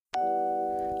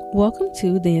Welcome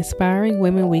to the Inspiring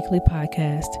Women Weekly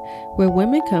podcast, where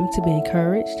women come to be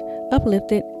encouraged,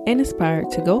 uplifted, and inspired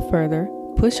to go further,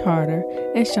 push harder,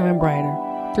 and shine brighter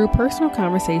through personal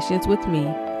conversations with me,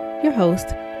 your host,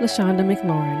 LaShonda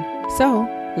McLaurin. So,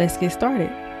 let's get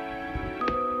started.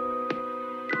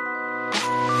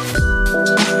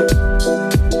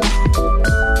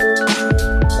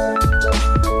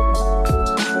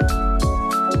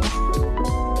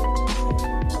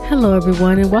 Hello,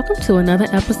 everyone, and welcome to another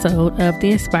episode of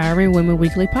the Inspiring Women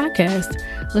Weekly podcast.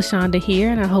 LaShonda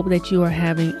here, and I hope that you are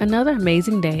having another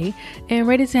amazing day and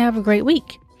ready to have a great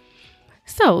week.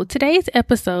 So, today's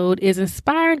episode is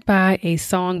inspired by a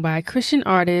song by Christian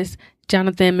artist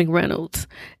Jonathan McReynolds,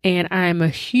 and I am a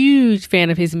huge fan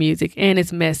of his music and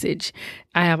his message.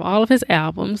 I have all of his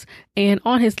albums, and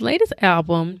on his latest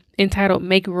album entitled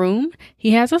Make Room,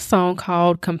 he has a song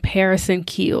called Comparison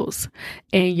Kills.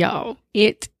 And y'all,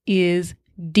 it is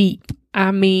deep.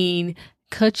 I mean,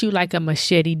 cut you like a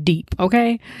machete deep,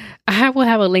 okay? I will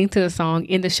have a link to the song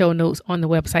in the show notes on the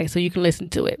website so you can listen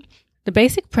to it. The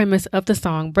basic premise of the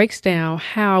song breaks down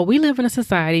how we live in a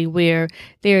society where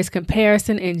there is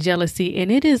comparison and jealousy,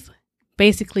 and it is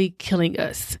basically killing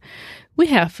us. We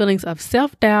have feelings of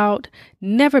self-doubt,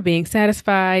 never being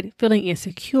satisfied, feeling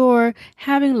insecure,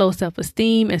 having low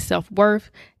self-esteem and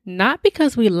self-worth, not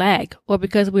because we lack or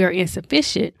because we are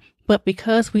insufficient, but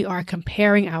because we are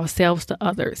comparing ourselves to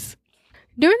others.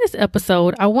 During this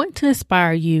episode, I want to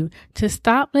inspire you to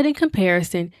stop letting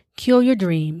comparison kill your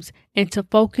dreams and to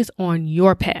focus on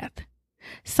your path.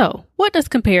 So, what does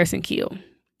comparison kill?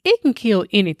 It can kill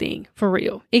anything, for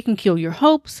real. It can kill your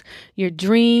hopes, your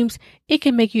dreams. It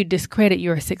can make you discredit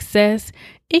your success.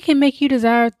 It can make you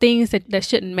desire things that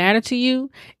shouldn't matter to you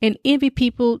and envy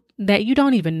people that you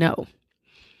don't even know.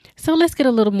 So let's get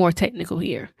a little more technical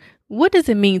here. What does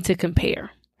it mean to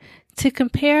compare? To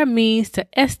compare means to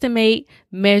estimate,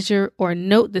 measure, or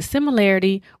note the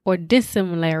similarity or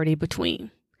dissimilarity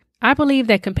between. I believe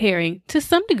that comparing, to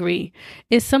some degree,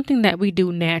 is something that we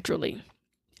do naturally.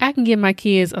 I can give my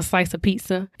kids a slice of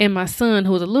pizza, and my son,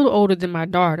 who is a little older than my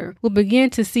daughter, will begin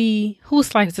to see whose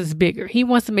slice is bigger. He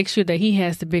wants to make sure that he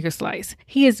has the bigger slice.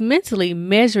 He is mentally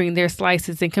measuring their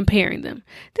slices and comparing them.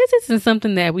 This isn't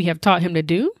something that we have taught him to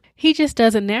do. He just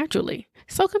does it naturally.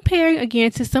 So comparing,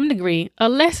 again, to some degree, a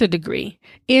lesser degree,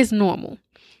 is normal.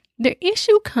 The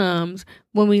issue comes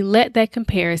when we let that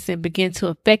comparison begin to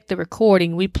affect the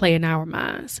recording we play in our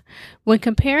minds. When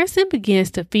comparison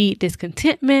begins to feed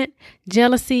discontentment,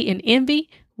 jealousy, and envy,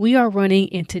 we are running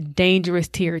into dangerous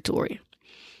territory.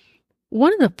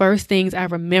 One of the first things I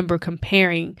remember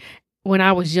comparing when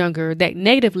I was younger that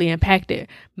negatively impacted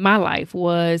my life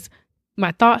was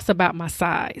my thoughts about my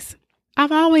size.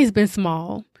 I've always been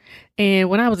small. And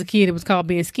when I was a kid, it was called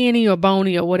being skinny or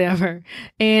bony or whatever.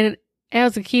 And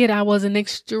as a kid, I was an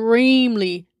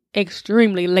extremely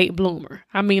late bloomer.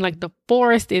 I mean, like the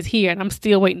forest is here and I'm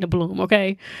still waiting to bloom,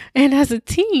 okay? And as a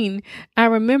teen, I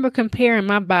remember comparing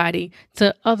my body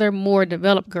to other more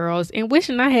developed girls and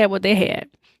wishing I had what they had.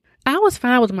 I was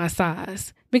fine with my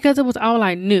size because it was all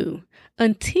I knew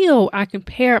until I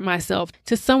compared myself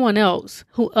to someone else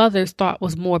who others thought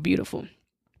was more beautiful.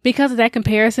 Because of that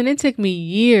comparison, it took me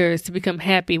years to become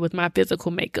happy with my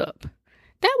physical makeup.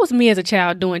 That was me as a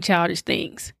child doing childish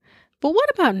things. But what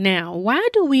about now? Why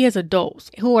do we as adults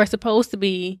who are supposed to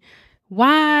be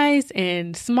wise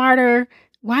and smarter,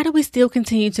 why do we still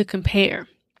continue to compare?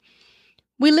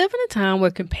 We live in a time where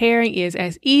comparing is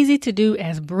as easy to do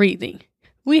as breathing.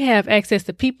 We have access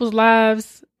to people's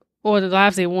lives or the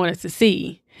lives they want us to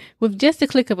see with just a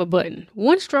click of a button.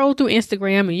 One stroll through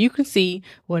Instagram and you can see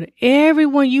what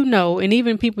everyone you know and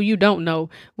even people you don't know,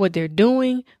 what they're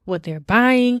doing, what they're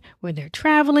buying, where they're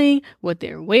traveling, what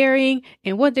they're wearing,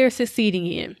 and what they're succeeding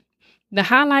in. The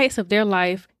highlights of their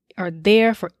life are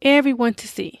there for everyone to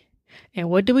see. And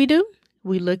what do?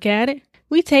 We look at it,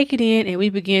 we take it in, and we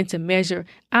begin to measure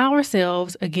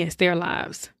ourselves against their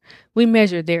lives. We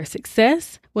measure their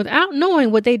success without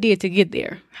knowing what they did to get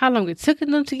there, how long it took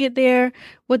them to get there,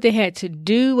 what they had to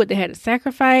do, what they had to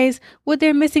sacrifice, what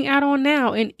they're missing out on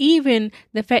now, and even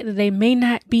the fact that they may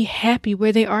not be happy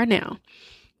where they are now.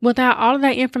 Without all of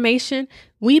that information,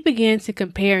 we begin to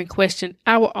compare and question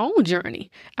our own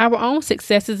journey, our own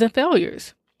successes and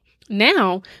failures.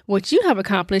 Now, what you have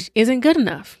accomplished isn't good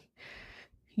enough.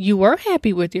 You were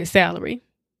happy with your salary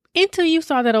until you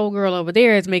saw that old girl over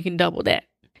there is making double that.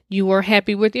 You were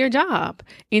happy with your job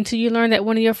until you learned that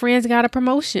one of your friends got a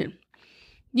promotion.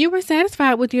 You were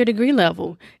satisfied with your degree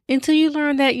level until you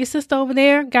learned that your sister over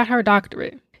there got her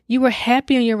doctorate. You were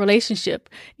happy in your relationship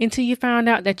until you found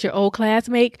out that your old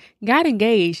classmate got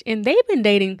engaged and they've been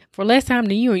dating for less time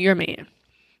than you and your man.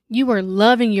 You were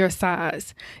loving your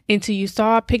size until you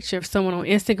saw a picture of someone on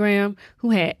Instagram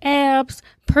who had abs,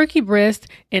 perky breasts,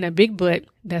 and a big butt.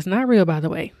 That's not real, by the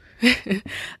way.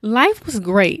 Life was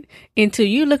great until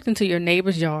you looked into your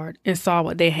neighbor's yard and saw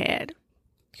what they had.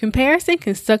 Comparison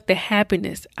can suck the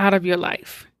happiness out of your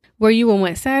life. Where you were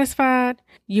once satisfied,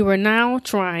 you are now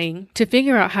trying to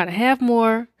figure out how to have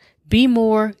more, be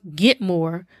more, get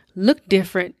more, look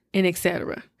different, and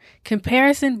etc.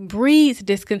 Comparison breeds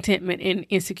discontentment and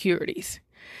insecurities.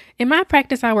 In my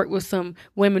practice, I work with some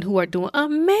women who are doing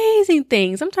amazing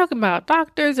things. I'm talking about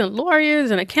doctors and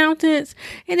lawyers and accountants,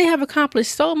 and they have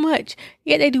accomplished so much,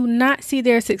 yet they do not see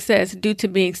their success due to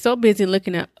being so busy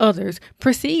looking at others'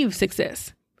 perceived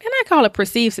success. And I call it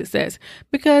perceived success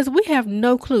because we have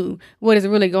no clue what is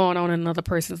really going on in another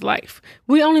person's life.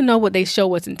 We only know what they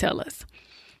show us and tell us.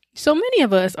 So many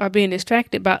of us are being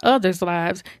distracted by others'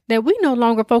 lives that we no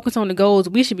longer focus on the goals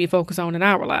we should be focused on in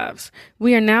our lives.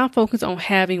 We are now focused on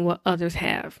having what others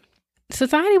have.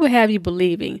 Society will have you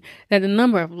believing that the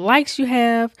number of likes you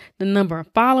have, the number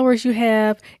of followers you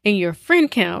have, and your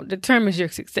friend count determines your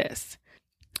success.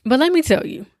 But let me tell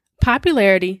you,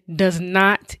 popularity does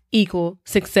not equal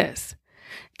success.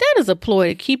 That is a ploy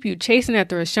to keep you chasing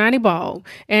after a shiny ball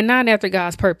and not after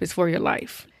God's purpose for your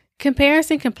life.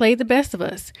 Comparison can play the best of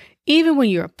us. Even when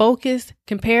you're focused,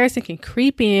 comparison can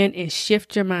creep in and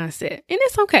shift your mindset. And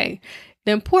it's okay.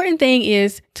 The important thing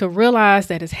is to realize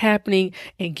that it's happening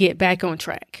and get back on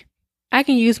track. I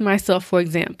can use myself for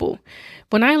example.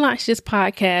 When I launched this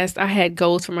podcast, I had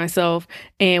goals for myself.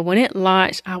 And when it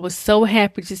launched, I was so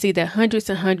happy to see that hundreds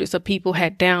and hundreds of people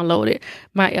had downloaded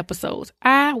my episodes.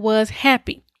 I was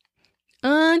happy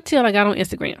until I got on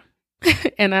Instagram.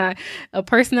 And a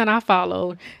person that I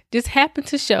followed just happened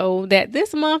to show that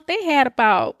this month they had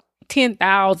about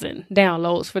 10,000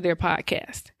 downloads for their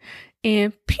podcast.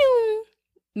 And pew,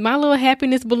 my little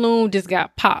happiness balloon just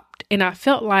got popped. And I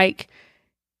felt like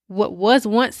what was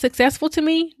once successful to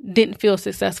me didn't feel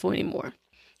successful anymore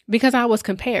because I was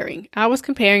comparing. I was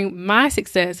comparing my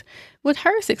success with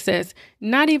her success,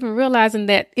 not even realizing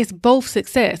that it's both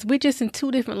success. We're just in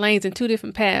two different lanes and two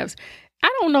different paths.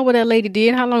 I don't know what that lady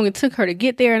did, how long it took her to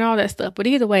get there and all that stuff. But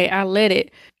either way,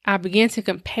 I began to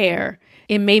compare.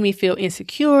 It made me feel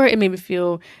insecure. It made me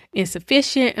feel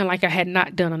insufficient and like I had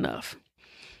not done enough.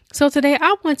 So today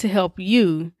I want to help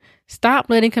you stop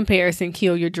letting comparison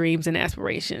kill your dreams and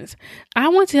aspirations. I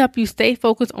want to help you stay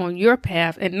focused on your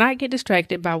path and not get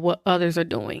distracted by what others are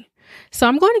doing. So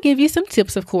I'm going to give you some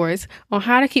tips, of course, on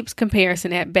how to keep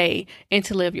comparison at bay and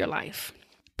to live your life.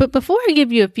 But before I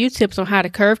give you a few tips on how to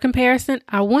curb comparison,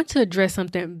 I want to address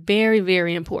something very,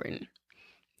 very important.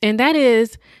 And that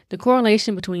is the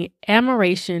correlation between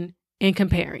admiration and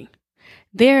comparing.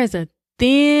 There is a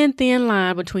thin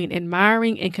line between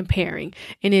admiring and comparing,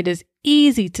 and it is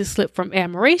easy to slip from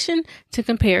admiration to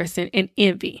comparison and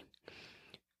envy.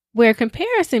 Where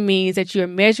comparison means that you're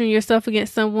measuring yourself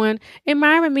against someone,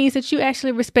 admiring means that you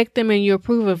actually respect them and you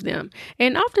approve of them.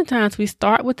 And oftentimes we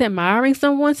start with admiring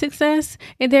someone's success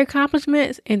and their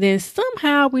accomplishments, and then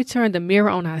somehow we turn the mirror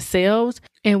on ourselves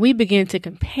and we begin to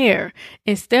compare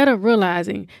instead of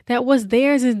realizing that what's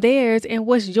theirs is theirs and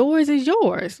what's yours is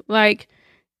yours. Like,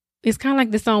 it's kind of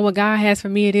like the song, "What God has for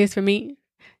me, it is for me."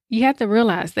 You have to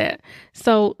realize that.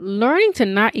 So learning to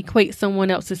not equate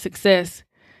someone else's success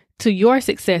to your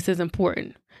success is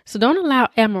important. So don't allow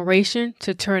admiration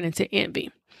to turn into envy.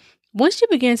 Once you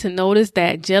begin to notice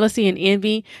that jealousy and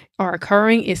envy are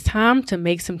occurring, it's time to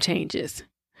make some changes.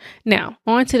 Now,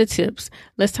 on to the tips.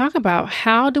 Let's talk about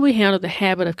how do we handle the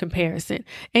habit of comparison.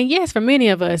 And yes, for many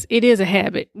of us, it is a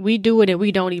habit. We do it and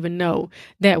we don't even know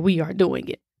that we are doing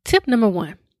it. Tip number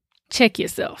 1, check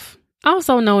yourself.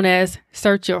 Also known as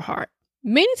search your heart.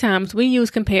 Many times we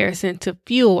use comparison to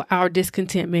fuel our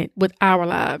discontentment with our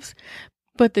lives.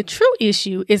 But the true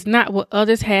issue is not what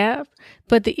others have,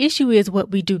 but the issue is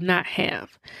what we do not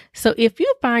have. So if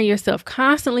you find yourself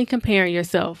constantly comparing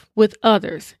yourself with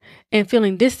others and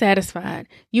feeling dissatisfied,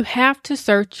 you have to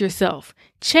search yourself,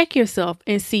 check yourself,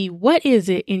 and see what is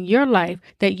it in your life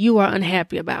that you are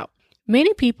unhappy about.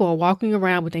 Many people are walking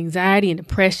around with anxiety and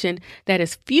depression that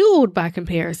is fueled by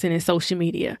comparison and social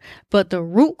media, but the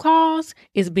root cause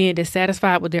is being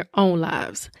dissatisfied with their own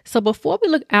lives. So before we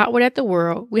look outward at the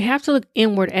world, we have to look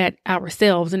inward at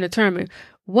ourselves and determine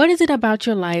what is it about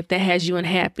your life that has you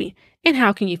unhappy and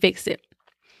how can you fix it.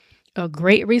 A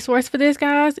great resource for this,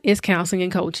 guys, is counseling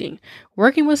and coaching.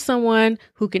 Working with someone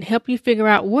who can help you figure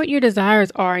out what your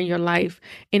desires are in your life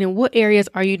and in what areas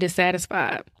are you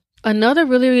dissatisfied. Another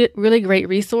really, really great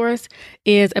resource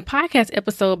is a podcast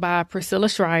episode by Priscilla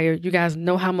Schreier. You guys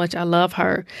know how much I love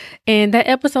her. And that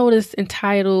episode is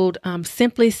entitled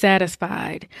Simply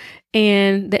Satisfied.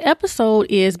 And the episode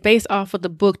is based off of the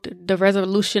book, The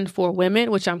Resolution for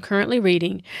Women, which I'm currently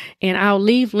reading. And I'll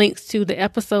leave links to the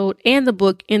episode and the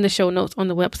book in the show notes on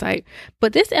the website.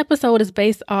 But this episode is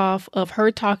based off of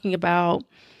her talking about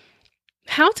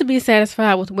how to be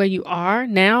satisfied with where you are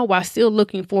now while still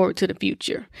looking forward to the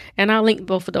future. And I'll link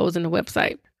both of those in the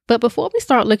website. But before we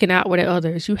start looking outward at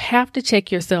others, you have to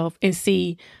check yourself and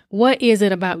see, what is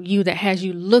it about you that has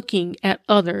you looking at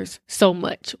others so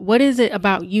much? What is it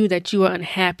about you that you are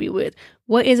unhappy with?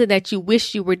 What is it that you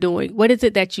wish you were doing? What is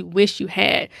it that you wish you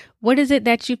had? What is it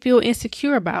that you feel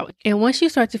insecure about? And once you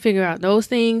start to figure out those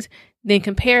things, then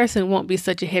comparison won't be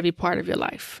such a heavy part of your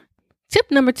life. Tip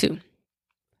number 2.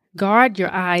 Guard your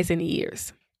eyes and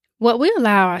ears. What we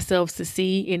allow ourselves to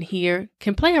see and hear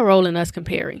can play a role in us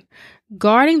comparing.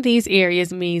 Guarding these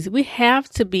areas means we have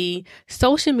to be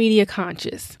social media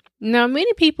conscious. Now,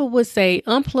 many people would say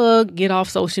unplug, get off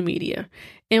social media.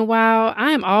 And while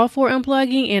I am all for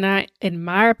unplugging and I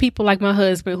admire people like my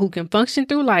husband who can function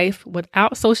through life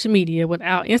without social media,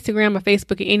 without Instagram or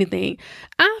Facebook or anything,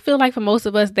 I feel like for most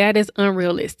of us that is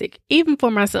unrealistic, even for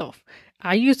myself.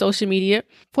 I use social media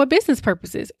for business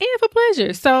purposes and for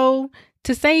pleasure. So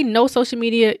to say no social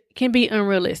media can be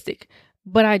unrealistic,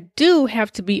 but I do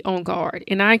have to be on guard.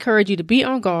 And I encourage you to be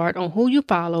on guard on who you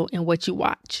follow and what you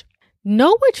watch.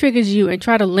 Know what triggers you and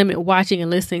try to limit watching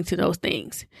and listening to those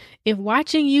things. If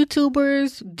watching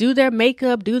YouTubers do their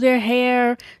makeup, do their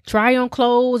hair, try on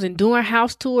clothes and doing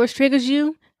house tours triggers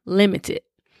you, limit it.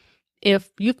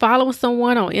 If you follow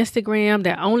someone on Instagram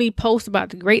that only posts about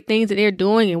the great things that they're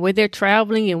doing and where they're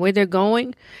traveling and where they're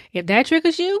going, if that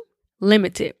triggers you,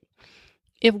 limit it.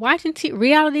 If watching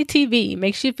reality TV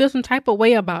makes you feel some type of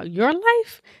way about your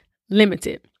life, limit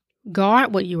it.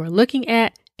 Guard what you are looking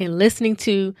at and listening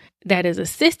to that is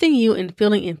assisting you in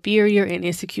feeling inferior and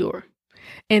insecure.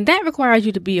 And that requires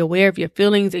you to be aware of your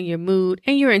feelings and your mood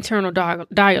and your internal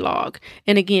dialogue.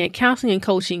 And again, counseling and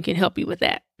coaching can help you with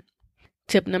that.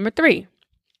 Tip number 3,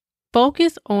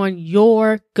 focus on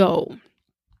your goal.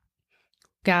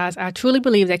 Guys, I truly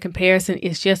believe that comparison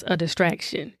is just a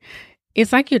distraction.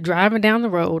 It's like you're driving down the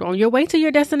road on your way to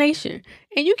your destination,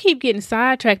 and you keep getting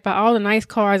sidetracked by all the nice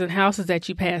cars and houses that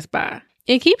you pass by.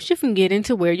 It keeps you from getting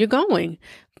to where you're going.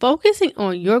 Focusing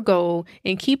on your goal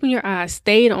and keeping your eyes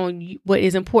stayed on what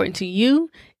is important to you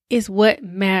is what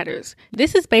matters.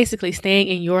 This is basically staying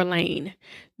in your lane.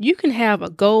 You can have a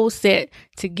goal set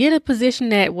to get a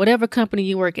position at whatever company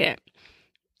you work at,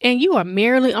 and you are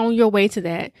merely on your way to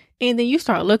that. And then you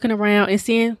start looking around and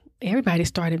seeing everybody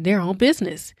starting their own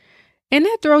business. And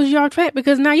that throws you off track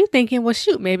because now you're thinking, well,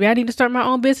 shoot, maybe I need to start my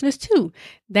own business too.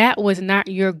 That was not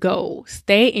your goal.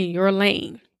 Stay in your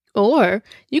lane. Or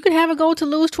you could have a goal to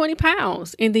lose 20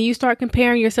 pounds and then you start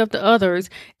comparing yourself to others.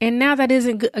 And now that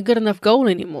isn't a good enough goal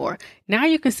anymore. Now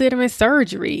you're considering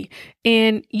surgery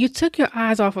and you took your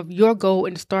eyes off of your goal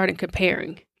and started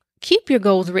comparing. Keep your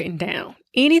goals written down.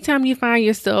 Anytime you find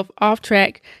yourself off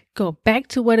track, go back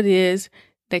to what it is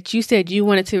that you said you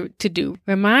wanted to do.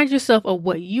 Remind yourself of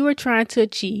what you are trying to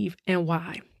achieve and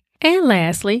why. And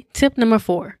lastly, tip number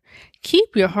 4,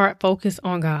 keep your heart focused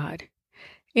on God.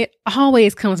 It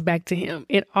always comes back to Him.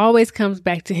 It always comes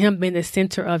back to Him being the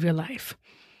center of your life.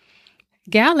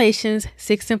 Galatians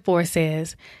 6:4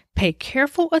 says, pay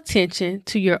careful attention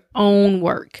to your own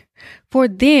work, for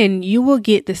then you will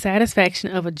get the satisfaction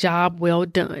of a job well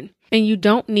done, and you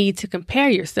don't need to compare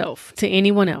yourself to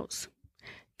anyone else.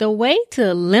 The way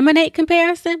to eliminate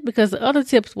comparison, because the other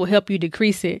tips will help you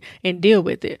decrease it and deal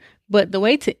with it, but the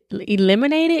way to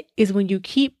eliminate it is when you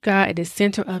keep God at the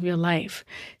center of your life.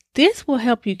 This will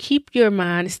help you keep your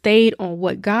mind stayed on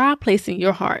what God placed in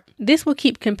your heart. This will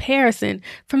keep comparison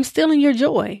from stealing your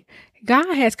joy.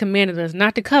 God has commanded us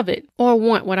not to covet or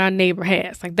want what our neighbor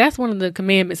has. Like that's one of the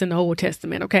commandments in the Old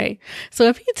Testament, okay? So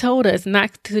if He told us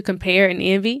not to compare and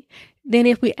envy, then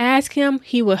if we ask Him,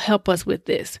 He will help us with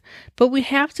this. But we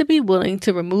have to be willing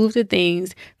to remove the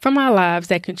things from our lives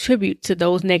that contribute to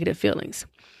those negative feelings.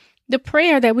 The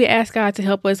prayer that we ask God to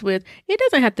help us with, it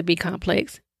doesn't have to be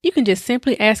complex. You can just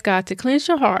simply ask God to cleanse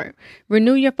your heart,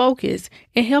 renew your focus,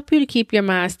 and help you to keep your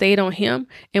mind stayed on Him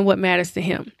and what matters to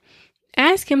Him.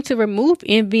 Ask Him to remove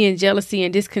envy and jealousy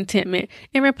and discontentment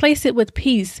and replace it with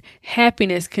peace,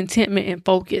 happiness, contentment, and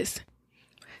focus.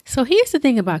 So here's the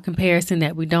thing about comparison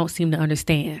that we don't seem to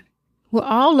understand. We're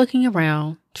all looking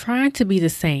around, trying to be the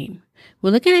same. We're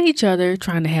looking at each other,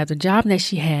 trying to have the job that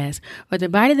she has or the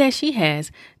body that she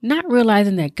has, not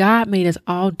realizing that God made us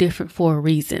all different for a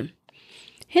reason.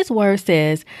 His word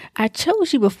says, I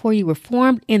chose you before you were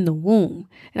formed in the womb,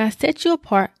 and I set you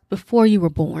apart before you were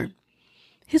born.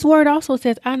 His word also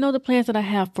says, I know the plans that I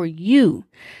have for you.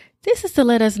 This is to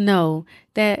let us know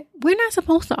that we're not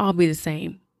supposed to all be the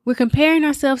same. We're comparing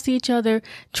ourselves to each other,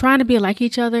 trying to be like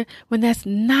each other, when that's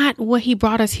not what he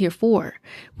brought us here for.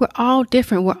 We're all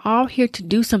different. We're all here to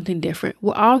do something different.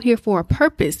 We're all here for a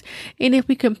purpose. And if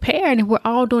we compare and if we're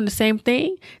all doing the same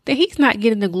thing, then he's not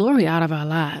getting the glory out of our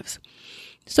lives.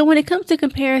 So when it comes to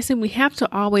comparison, we have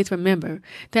to always remember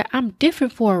that I'm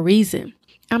different for a reason.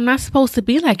 I'm not supposed to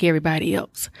be like everybody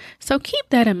else. So keep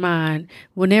that in mind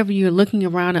whenever you're looking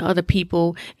around at other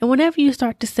people, and whenever you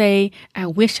start to say, I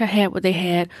wish I had what they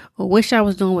had, or wish I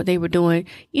was doing what they were doing,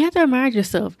 you have to remind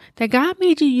yourself that God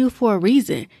made you for a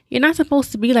reason. You're not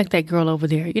supposed to be like that girl over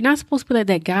there. You're not supposed to be like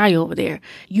that guy over there.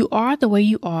 You are the way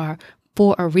you are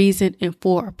for a reason and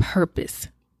for a purpose.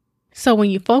 So when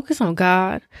you focus on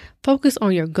God, focus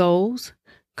on your goals,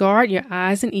 guard your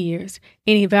eyes and ears,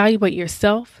 and evaluate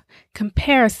yourself,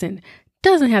 comparison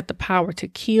doesn't have the power to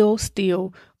kill,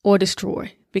 steal, or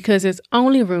destroy, because there's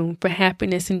only room for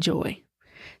happiness and joy.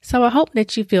 So I hope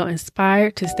that you feel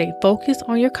inspired to stay focused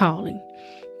on your calling,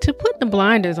 to put the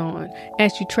blinders on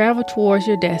as you travel towards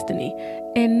your destiny,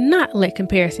 and not let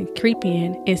comparison creep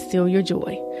in and steal your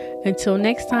joy. Until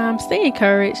next time, stay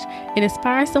encouraged and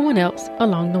inspire someone else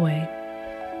along the way.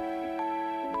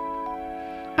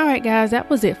 All right, guys, that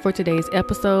was it for today's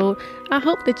episode. I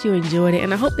hope that you enjoyed it,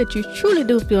 and I hope that you truly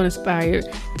do feel inspired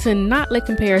to not let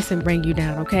comparison bring you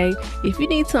down, okay? If you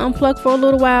need to unplug for a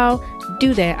little while,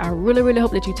 do that. I really, really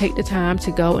hope that you take the time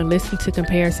to go and listen to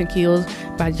Comparison Kills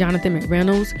by Jonathan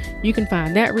McReynolds. You can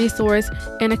find that resource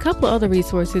and a couple of other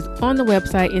resources on the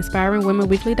website,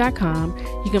 inspiringwomenweekly.com.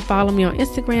 You can follow me on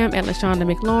Instagram at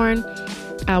LaShonda McLaurin.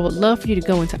 I would love for you to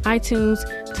go into iTunes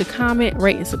to comment,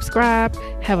 rate, and subscribe.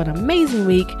 Have an amazing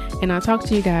week, and I'll talk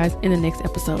to you guys in the next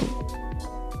episode.